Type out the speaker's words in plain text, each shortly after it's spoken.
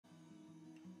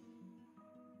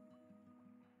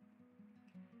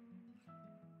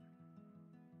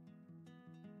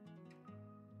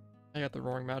I got the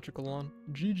Roaring Magical on.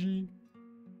 GG.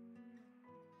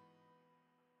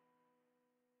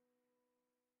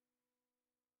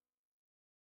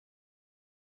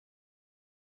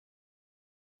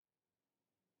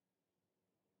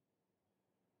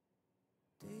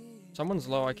 Someone's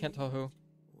low, I can't tell who.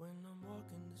 When I'm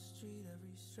walking the street,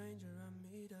 every stranger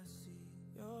I meet, I see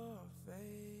your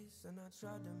face. And I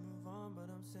tried to move on, but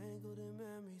I'm tangled in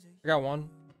memories. I got one.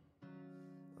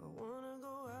 I wanna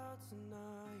go out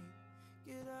tonight,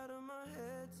 get out of my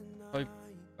head Probably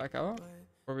tonight. back out?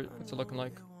 Or what's it looking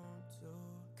like? To,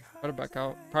 Better back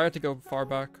out. Probably have to go far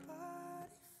back.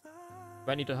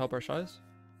 Might need to help our shies.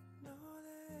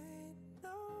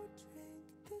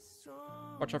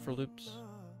 Watch out for loops.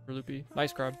 For loopy.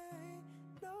 Nice grab.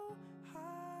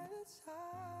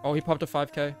 Oh, he popped a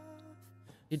 5k.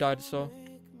 He died still.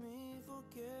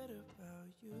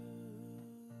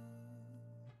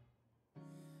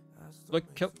 Look,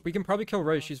 we can probably kill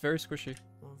Ray. She's very squishy.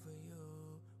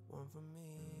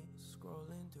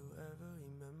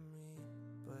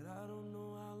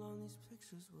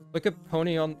 Look at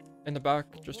Pony in the back,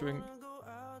 just doing.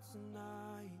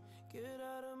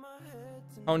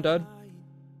 Hound dead.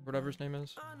 Whatever his name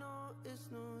is.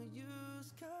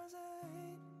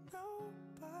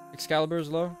 Excalibur is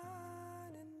low.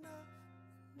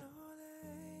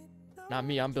 Not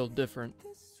me, I'm built different.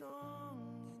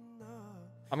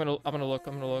 I'm gonna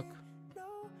look.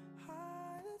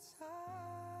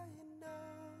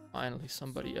 Finally,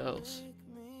 somebody else.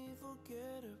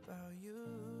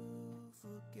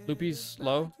 Loopy's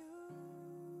low.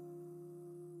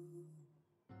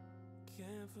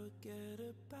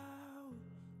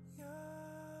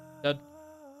 Dead.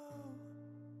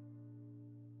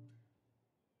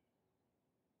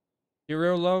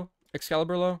 Hero low.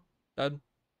 Excalibur low. Dead.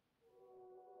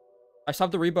 I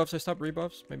stopped the rebuffs.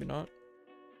 Maybe not.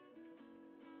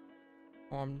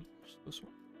 Oh, I'm this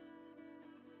one.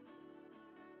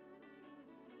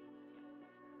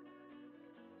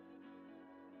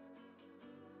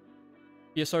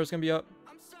 ESR is gonna be up.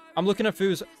 I'm looking at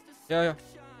Foos. Yeah.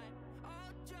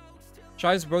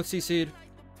 Shy's both CC'd.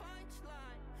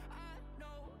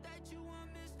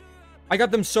 I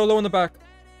got them so low in the back.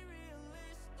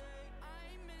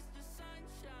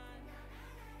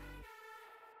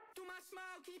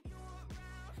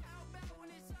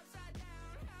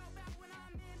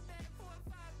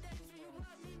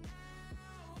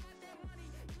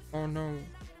 Oh no.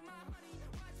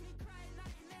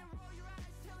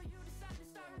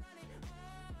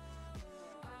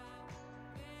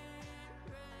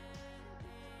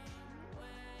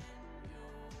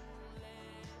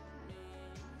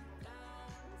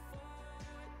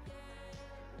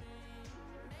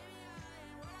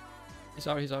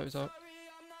 He's out.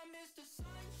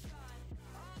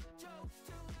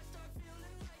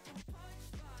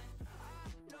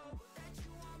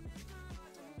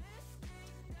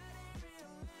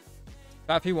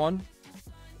 Bappy won.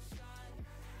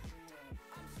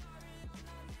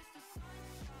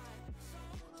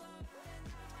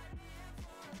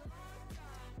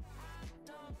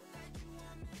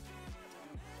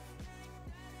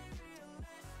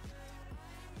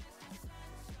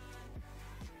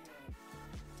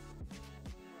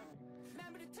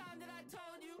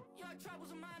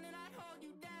 Troubles of mine and I'd hold you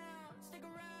down. Stick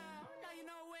around, now you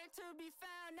know where to be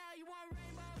found. Now you want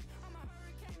rainbows, I'm a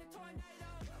hurricane and tornado,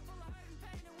 full of hurt and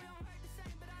pain, and we don't hurt the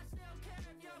same, but I still care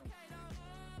if you're okay though.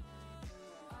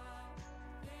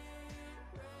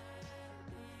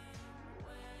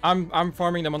 I'm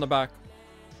farming them on the back.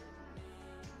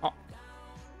 Oh.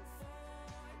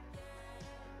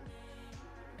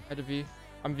 I had to V.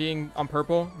 I'm Ving on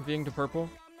purple. I'm Ving to purple.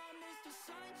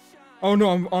 Oh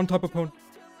no, I'm on top of Pwn.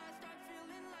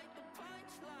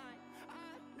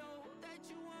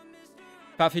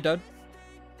 Paffy dead.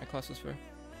 My class is fair.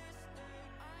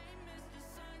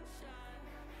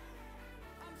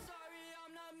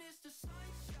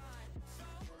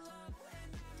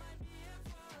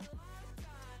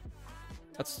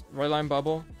 That's right line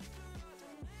bubble.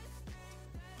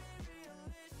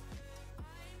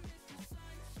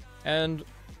 And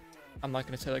I'm not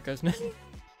gonna say that guy's name.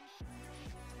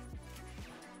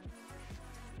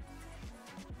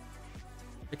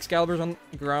 Excalibur's on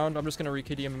the ground. I'm just gonna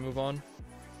re-KD him and move on.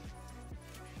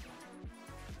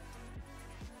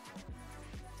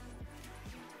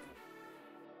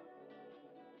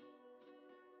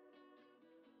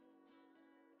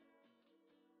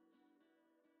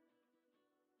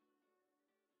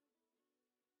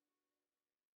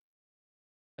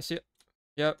 I see it.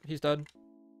 Yep, he's dead.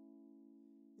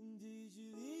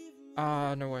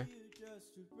 Ah, no way.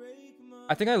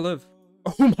 I think I live.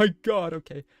 Oh my god,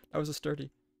 okay. That was a sturdy.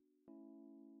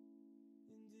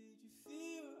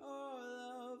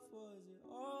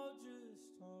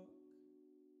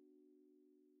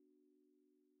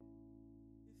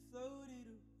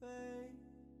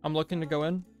 I'm looking to go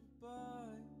in.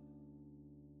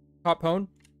 Top pwn.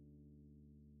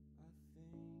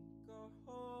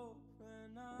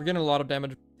 We're getting a lot of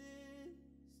damage.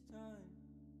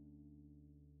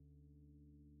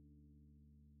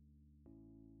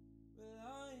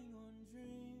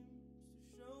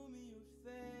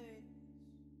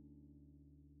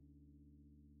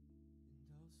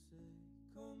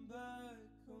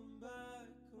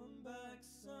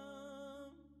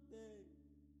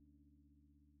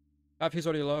 He's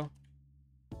already low.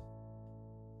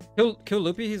 Kill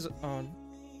Loopy, he's on.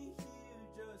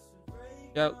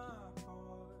 Yeah.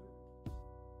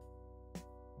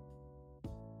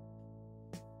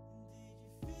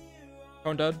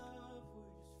 Cone dead.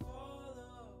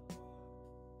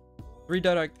 3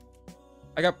 dead.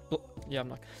 I got. Yeah, I'm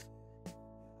not.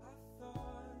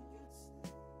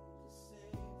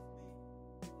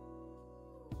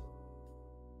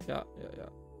 Yeah.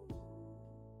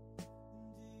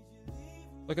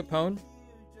 Look at Pwn.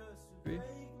 3.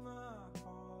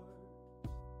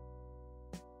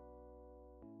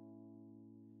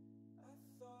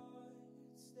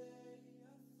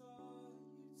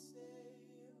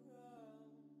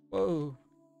 Whoa.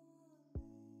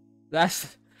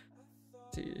 That's.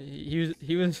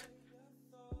 He was.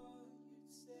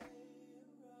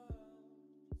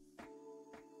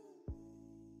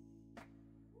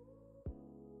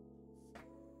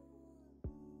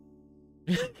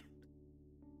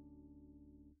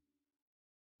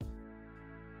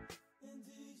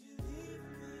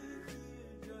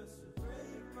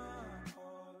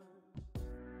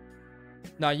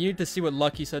 Nah, you need to see what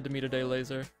Lucky said to me today,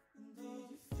 Laser.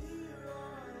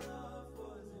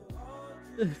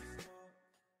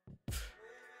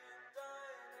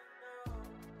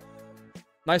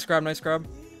 Nice grab, nice grab.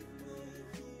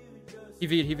 He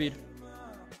V'd.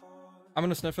 I'm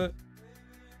gonna sniff it.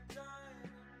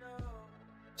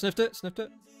 Sniffed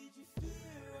it.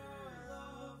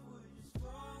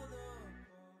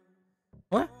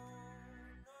 What?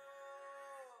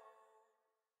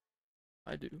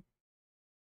 I do.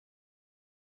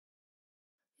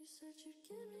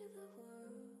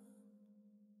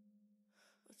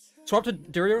 Swap to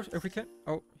Dario if we can.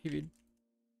 Oh, he V'd.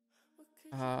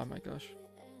 Ah, my gosh.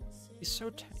 He's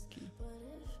so tanky.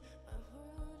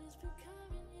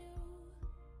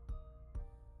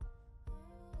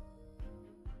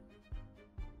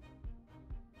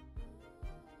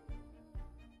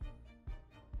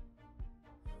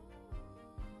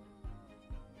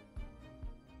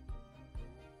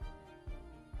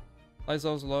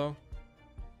 Lysol's low.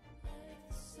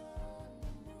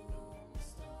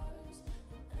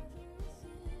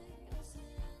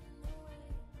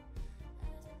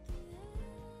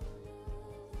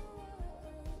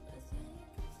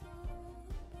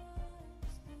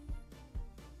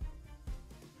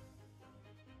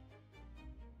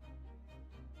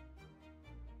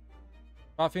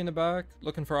 Coffee in the back,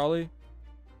 looking for Ollie.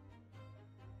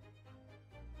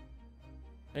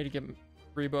 I need to get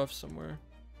rebuff somewhere.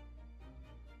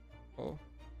 Oh.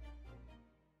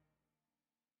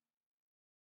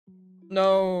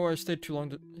 No, I stayed too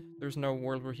long. There's no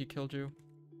world where he killed you.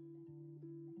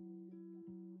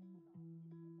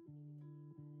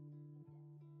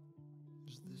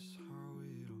 Is this how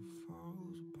it all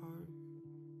falls apart?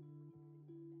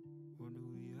 Or do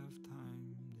we have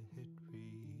time to hit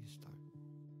restart?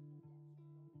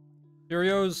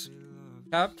 Dario's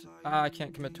capped. I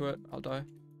can't commit to it. I'll die.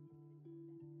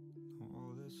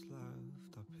 All that's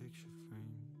left are picture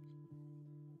frames.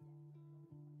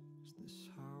 Is this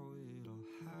how it all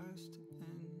has to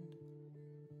end?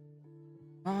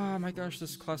 Ah, my gosh,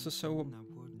 this class is so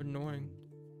annoying.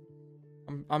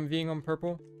 I'm V'ing on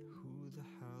purple. Who the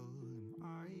hell am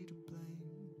I to blame?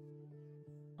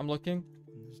 I'm looking.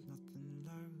 When there's nothing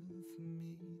left for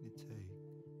me to take.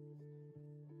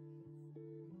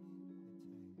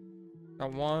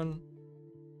 Got one.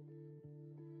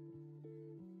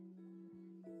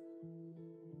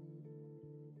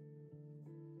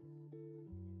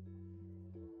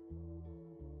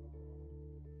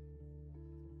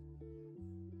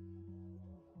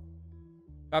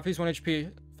 Faffy's 1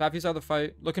 HP. Faffy's out of the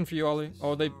fight. Looking for you, Ollie.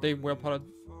 Oh, they whale potted.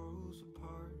 Falls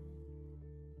apart.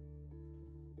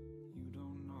 You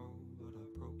don't know, but I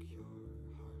broke your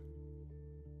heart.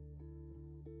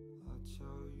 I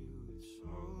tell you it's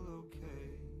all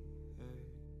okay.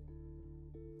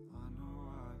 I know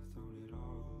I've thrown it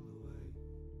all away.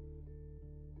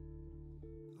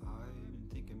 I've been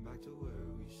thinking back to where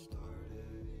we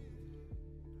started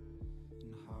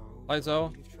and how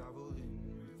Lysol. we've traveled in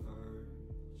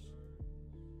reverse.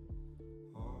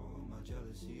 All my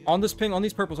jealousy On this ping, on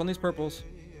these purples, on these purples.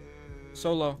 yeah.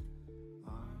 Solo.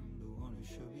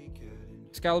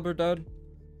 Excalibur dead.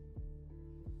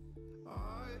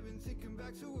 I've been thinking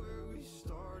back to where we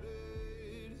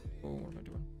started. Oh, what am I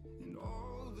doing? And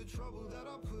all the trouble that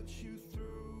I put you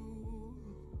through.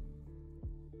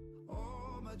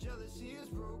 All my jealousy is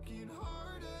broken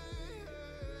hearted.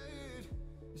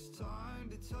 It's time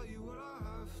to tell you what I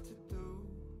have to do.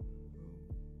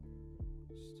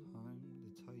 It's time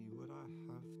to tell you what I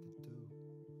have to do.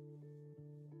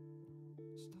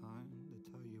 It's time to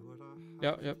tell you what I have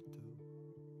Yep. to do.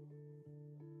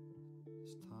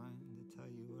 It's time to tell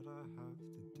you what I have to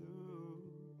do.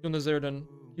 You're Zerdan.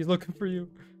 He's looking for you.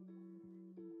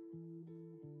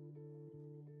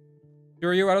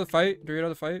 Are you out of the fight? Are you out of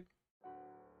the fight?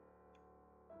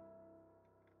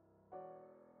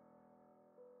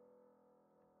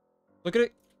 Look at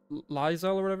it.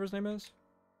 Lizel or whatever his name is.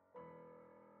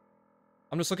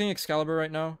 I'm just looking at Excalibur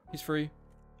right now. He's free.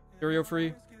 Curio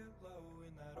free.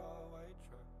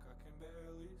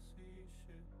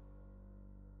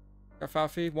 Got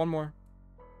Fafi. One more.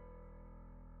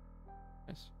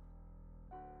 Nice.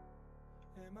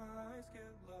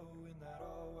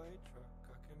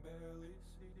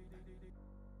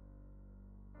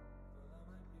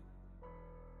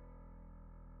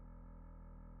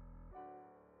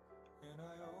 And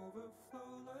I overflow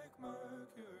like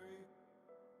mercury,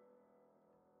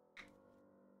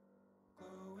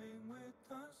 glowing with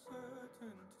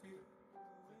uncertainty,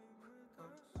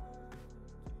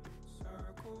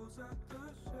 circles at the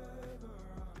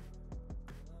chevron.